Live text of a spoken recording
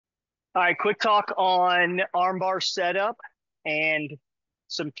All right, quick talk on armbar setup and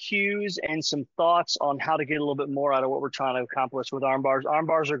some cues and some thoughts on how to get a little bit more out of what we're trying to accomplish with arm bars. Arm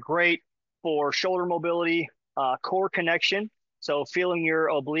bars are great for shoulder mobility, core connection, so feeling your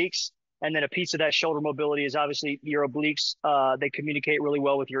obliques. And then a piece of that shoulder mobility is obviously your obliques. They communicate really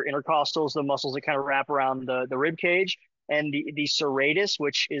well with your intercostals, the muscles that kind of wrap around the rib cage, and the serratus,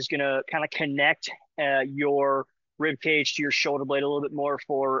 which is going to kind of connect your rib cage to your shoulder blade a little bit more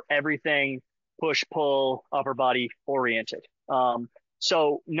for everything push pull upper body oriented.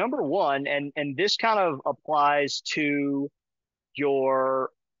 So number one, and this kind of applies to your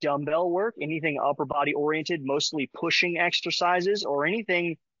dumbbell work, anything upper body oriented, mostly pushing exercises or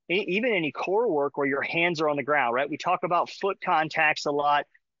anything, even any core work where your hands are on the ground, right? We talk about foot contacts a lot,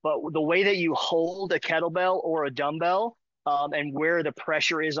 but the way that you hold a kettlebell or a dumbbell and where the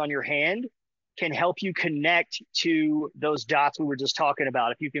pressure is on your hand can help you connect to those dots we were just talking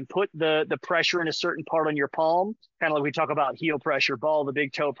about. If you can put the pressure in a certain part on your palm, kind of like we talk about heel pressure, ball, the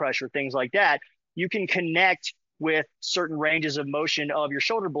big toe pressure, things like that, you can connect with certain ranges of motion of your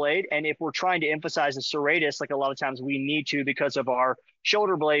shoulder blade. And if we're trying to emphasize the serratus, like a lot of times we need to because of our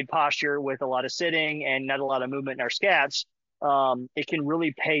shoulder blade posture with a lot of sitting and not a lot of movement in our scats, it can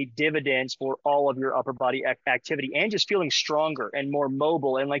really pay dividends for all of your upper body activity and just feeling stronger and more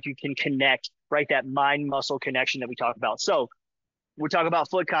mobile and like you can connect, right? That mind muscle connection that we talk about. So we talk about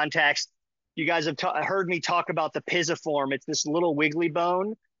foot contacts. You guys have heard me talk about the pisiform. It's this little wiggly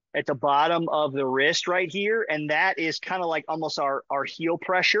bone at the bottom of the wrist right here, and that is kind of like almost our heel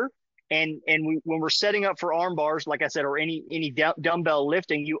pressure. When we're setting up for arm bars, like I said, or any dumbbell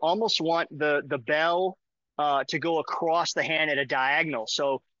lifting, you almost want the bell to go across the hand at a diagonal.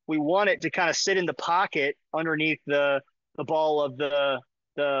 So we want it to kind of sit in the pocket underneath the ball of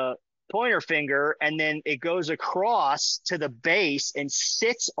the pointer finger, and then it goes across to the base and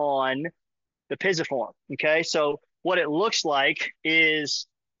sits on the pisiform. Okay, so what it looks like is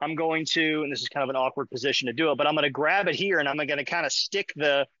I'm going to, and this is kind of an awkward position to do it, but I'm going to grab it here and I'm going to kind of stick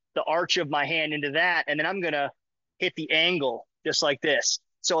the arch of my hand into that, and then I'm going to hit the angle just like this.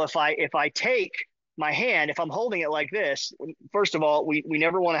 So if I take my hand, if I'm holding it like this, first of all, we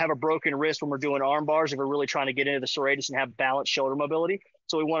never want to have a broken wrist when we're doing arm bars if we're really trying to get into the serratus and have balanced shoulder mobility.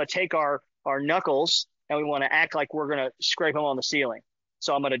 So we want to take our knuckles and we want to act like we're going to scrape them on the ceiling.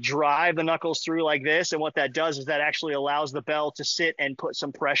 So I'm going to drive the knuckles through like this. And what that does is that actually allows the bell to sit and put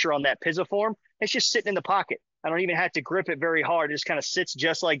some pressure on that pisiform. It's just sitting in the pocket. I don't even have to grip it very hard. It just kind of sits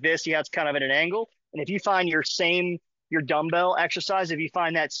just like this. Yeah, it's kind of at an angle. And if you find your dumbbell exercise, if you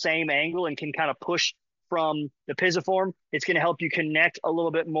find that same angle and can kind of push from the pisiform, it's going to help you connect a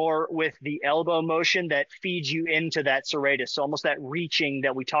little bit more with the elbow motion that feeds you into that serratus. So almost that reaching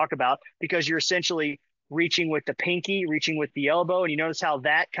that we talk about, because you're essentially reaching with the pinky, reaching with the elbow. And you notice how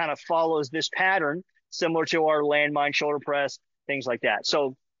that kind of follows this pattern, similar to our landmine shoulder press, things like that.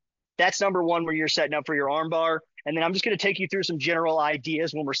 So that's number one where you're setting up for your arm bar. And then I'm just going to take you through some general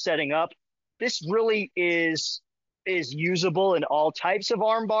ideas when we're setting up. This really is usable in all types of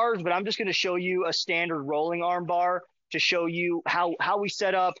arm bars, but I'm just going to show you a standard rolling arm bar to show you how we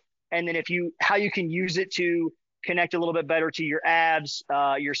set up, and then how you can use it to connect a little bit better to your abs,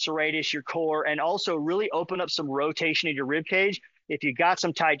 your serratus, your core, and also really open up some rotation in your rib cage. If you got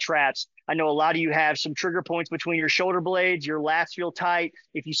some tight traps, I know a lot of you have some trigger points between your shoulder blades, your lats feel tight.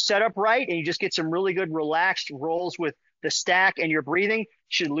 If you set up right and you just get some really good relaxed rolls with the stack and your breathing,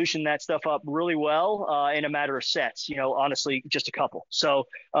 should loosen that stuff up really well in a matter of sets, honestly, just a couple. So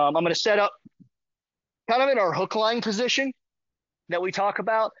I'm going to set up kind of in our hook line position that we talk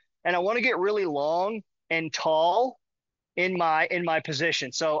about. And I want to get really long and tall in my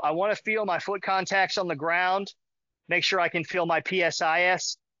position. So I want to feel my foot contacts on the ground, make sure I can feel my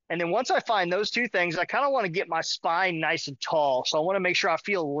PSIS. And then once I find those two things, I kind of want to get my spine nice and tall. So I want to make sure I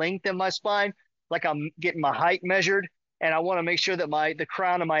feel length in my spine, like I'm getting my height measured. And I want to make sure that the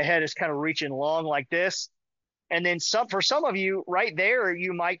crown of my head is kind of reaching long like this. And then for some of you right there,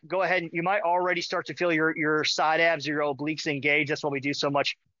 you might go ahead and you might already start to feel your side abs, your obliques engage. That's why we do so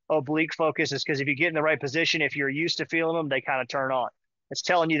much oblique focus, is because if you get in the right position, if you're used to feeling them, they kind of turn on. It's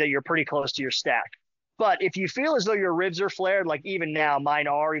telling you that you're pretty close to your stack. But if you feel as though your ribs are flared, like even now mine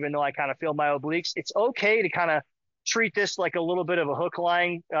are, even though I kind of feel my obliques, it's okay to kind of treat this like a little bit of a hook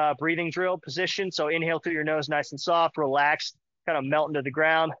line breathing drill position. So inhale through your nose, nice and soft, relax, kind of melt into the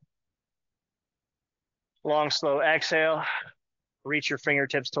ground. Long, slow exhale. Reach your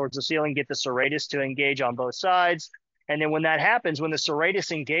fingertips towards the ceiling. Get the serratus to engage on both sides. And then when that happens, when the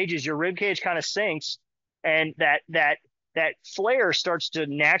serratus engages, your rib cage kind of sinks, and that flare starts to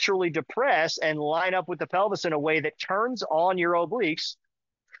naturally depress and line up with the pelvis in a way that turns on your obliques.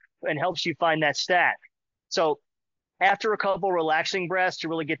 and helps you find that stack. So after a couple relaxing breaths to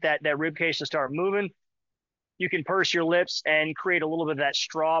really get that rib cage to start moving, you can purse your lips and create a little bit of that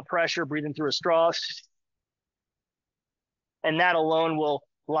straw pressure, breathing through a straw. And that alone will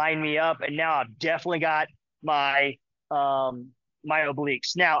line me up. And now I've definitely got my my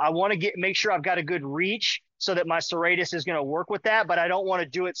obliques. Now I want to make sure I've got a good reach so that my serratus is going to work with that, but I don't want to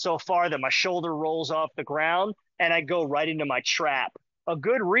do it so far that my shoulder rolls off the ground and I go right into my trap. A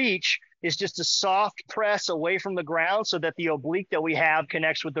good reach is just a soft press away from the ground so that the oblique that we have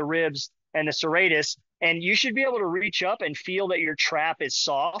connects with the ribs and the serratus. And you should be able to reach up and feel that your trap is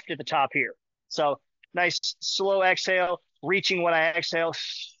soft at the top here. So nice slow exhale, reaching when I exhale.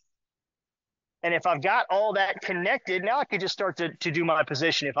 And if I've got all that connected, now I can just start to do my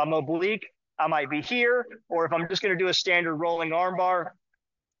position. If I'm oblique, I might be here, or if I'm just going to do a standard rolling arm bar,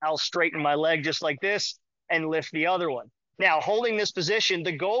 I'll straighten my leg just like this and lift the other one. Now, holding this position,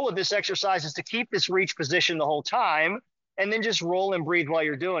 the goal of this exercise is to keep this reach position the whole time, and then just roll and breathe while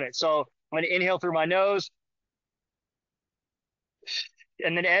you're doing it. So I'm going to inhale through my nose.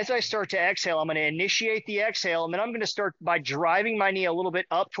 And then as I start to exhale, I'm going to initiate the exhale, and then I'm going to start by driving my knee a little bit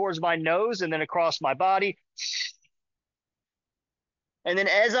up towards my nose and then across my body. And then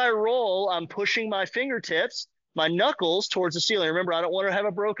as I roll, I'm pushing my fingertips, my knuckles towards the ceiling. Remember, I don't want to have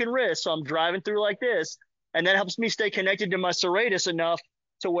a broken wrist, so I'm driving through like this. And that helps me stay connected to my serratus enough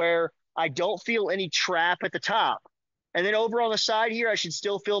to where I don't feel any trap at the top. And then over on the side here, I should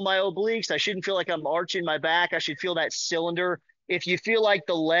still feel my obliques. I shouldn't feel like I'm arching my back. I should feel that cylinder. If you feel like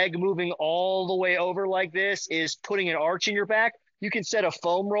the leg moving all the way over like this is putting an arch in your back, you can set a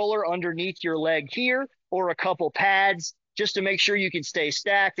foam roller underneath your leg here or a couple pads just to make sure you can stay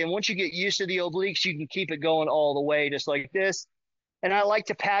stacked. And once you get used to the obliques, you can keep it going all the way just like this. And I like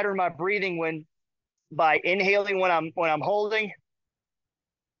to pattern my breathing by inhaling when I'm holding,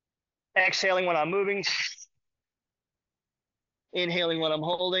 exhaling when I'm moving, inhaling when I'm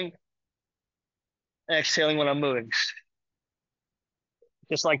holding, exhaling when I'm moving.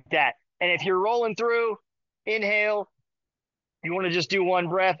 Just like that. And if you're rolling through, inhale, you want to just do one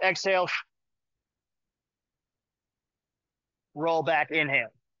breath, exhale, roll back, inhale.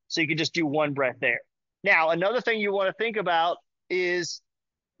 So you can just do one breath there. Now, another thing you want to think about is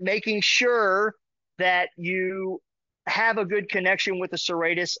making sure that you have a good connection with the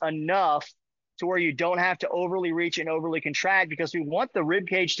serratus enough to where you don't have to overly reach and overly contract, because we want the rib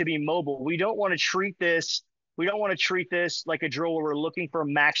cage to be mobile. We don't want to treat this like a drill where we're looking for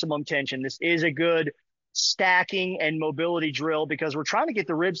maximum tension. This is a good stacking and mobility drill because we're trying to get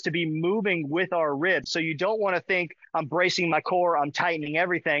the ribs to be moving with our ribs. So you don't want to think I'm bracing my core, I'm tightening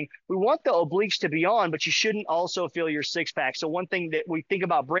everything. We want the obliques to be on, but you shouldn't also feel your six pack. So one thing that we think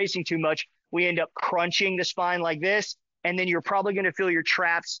about bracing too much, we end up crunching the spine like this, and then you're probably going to feel your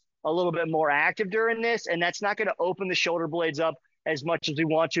traps a little bit more active during this, and that's not going to open the shoulder blades up as much as we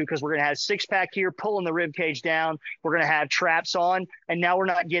want to, because we're going to have six pack here pulling the rib cage down. We're going to have traps on, and now we're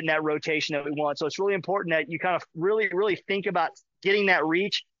not getting that rotation that we want. So it's really important that you kind of really think about getting that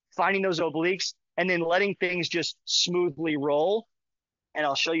reach, finding those obliques, and then letting things just smoothly roll. And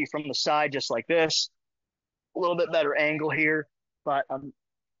I'll show you from the side just like this. A little bit better angle here, but I'm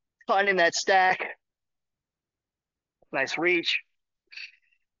finding that stack. Nice reach.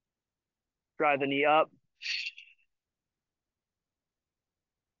 Drive the knee up.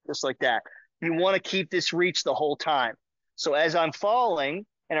 Just like that. You want to keep this reach the whole time. So as I'm falling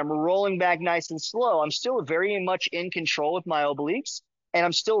and I'm rolling back nice and slow, I'm still very much in control with my obliques, and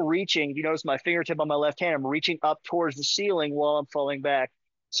I'm still reaching. You notice my fingertip on my left hand, I'm reaching up towards the ceiling while I'm falling back.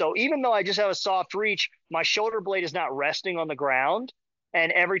 So even though I just have a soft reach, my shoulder blade is not resting on the ground.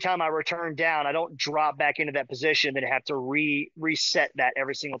 And every time I return down, I don't drop back into that position and have to reset that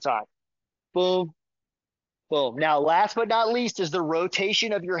every single time. Boom, boom. Now, last but not least is the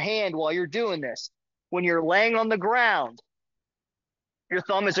rotation of your hand while you're doing this. When you're laying on the ground, your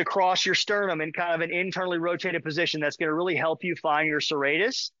thumb is across your sternum in kind of an internally rotated position. That's going to really help you find your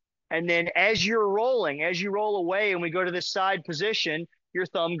serratus. And then as you're rolling, as you roll away and we go to this side position, your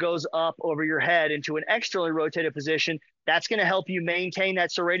thumb goes up over your head into an externally rotated position. That's going to help you maintain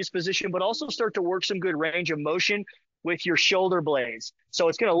that serratus position, but also start to work some good range of motion with your shoulder blades. So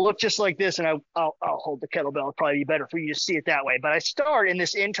it's going to look just like this, and I'll hold the kettlebell. It'll probably be better for you to see it that way. But I start in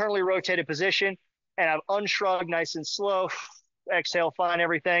this internally rotated position, and I've unshrugged nice and slow. Exhale, find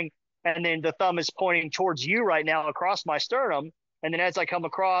everything. And then the thumb is pointing towards you right now across my sternum. And then as I come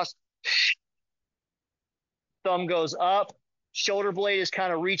across, thumb goes up. Shoulder blade is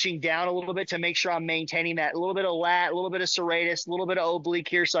kind of reaching down a little bit to make sure I'm maintaining that. A little bit of lat, a little bit of serratus, a little bit of oblique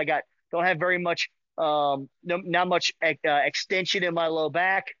here. So I don't have very much, not much extension in my low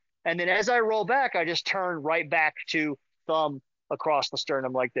back. And then as I roll back, I just turn right back to thumb across the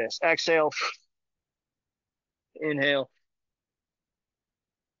sternum like this. Exhale, inhale.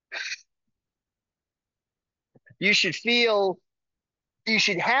 You should feel, you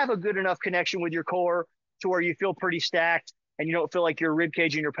should have a good enough connection with your core to where you feel pretty stacked and you don't feel like your rib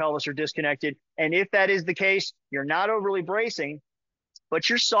cage and your pelvis are disconnected. And if that is the case, you're not overly bracing, but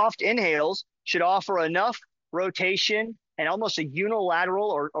your soft inhales should offer enough rotation and almost a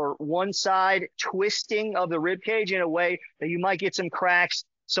unilateral or one side twisting of the rib cage in a way that you might get some cracks,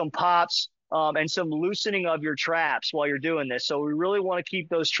 some pops, and some loosening of your traps while you're doing this. So we really want to keep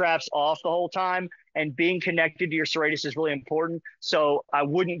those traps off the whole time, and being connected to your serratus is really important. So I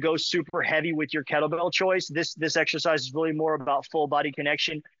wouldn't go super heavy with your kettlebell choice. This exercise is really more about full body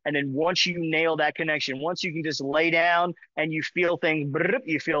connection. And then once you nail that connection, once you can just lay down and you feel things,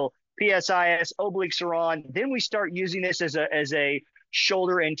 you feel PSIS, obliques are on, then we start using this as a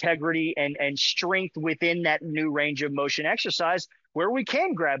shoulder integrity and strength within that new range of motion exercise where we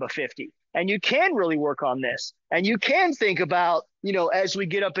can grab a 50. And you can really work on this, and you can think about, as we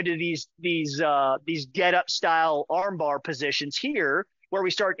get up into these get up style armbar positions here, where we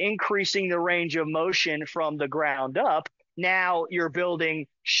start increasing the range of motion from the ground up. Now you're building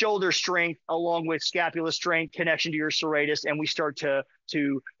shoulder strength along with scapula strength, connection to your serratus, and we start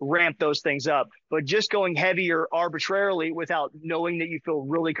to ramp those things up. But just going heavier arbitrarily without knowing that you feel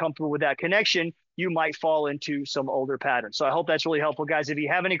really comfortable with that connection, you might fall into some older patterns. So I hope that's really helpful, guys. If you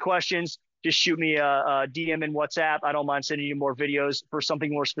have any questions, just shoot me a DM in WhatsApp. I don't mind sending you more videos for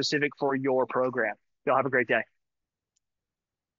something more specific for your program. Y'all have a great day.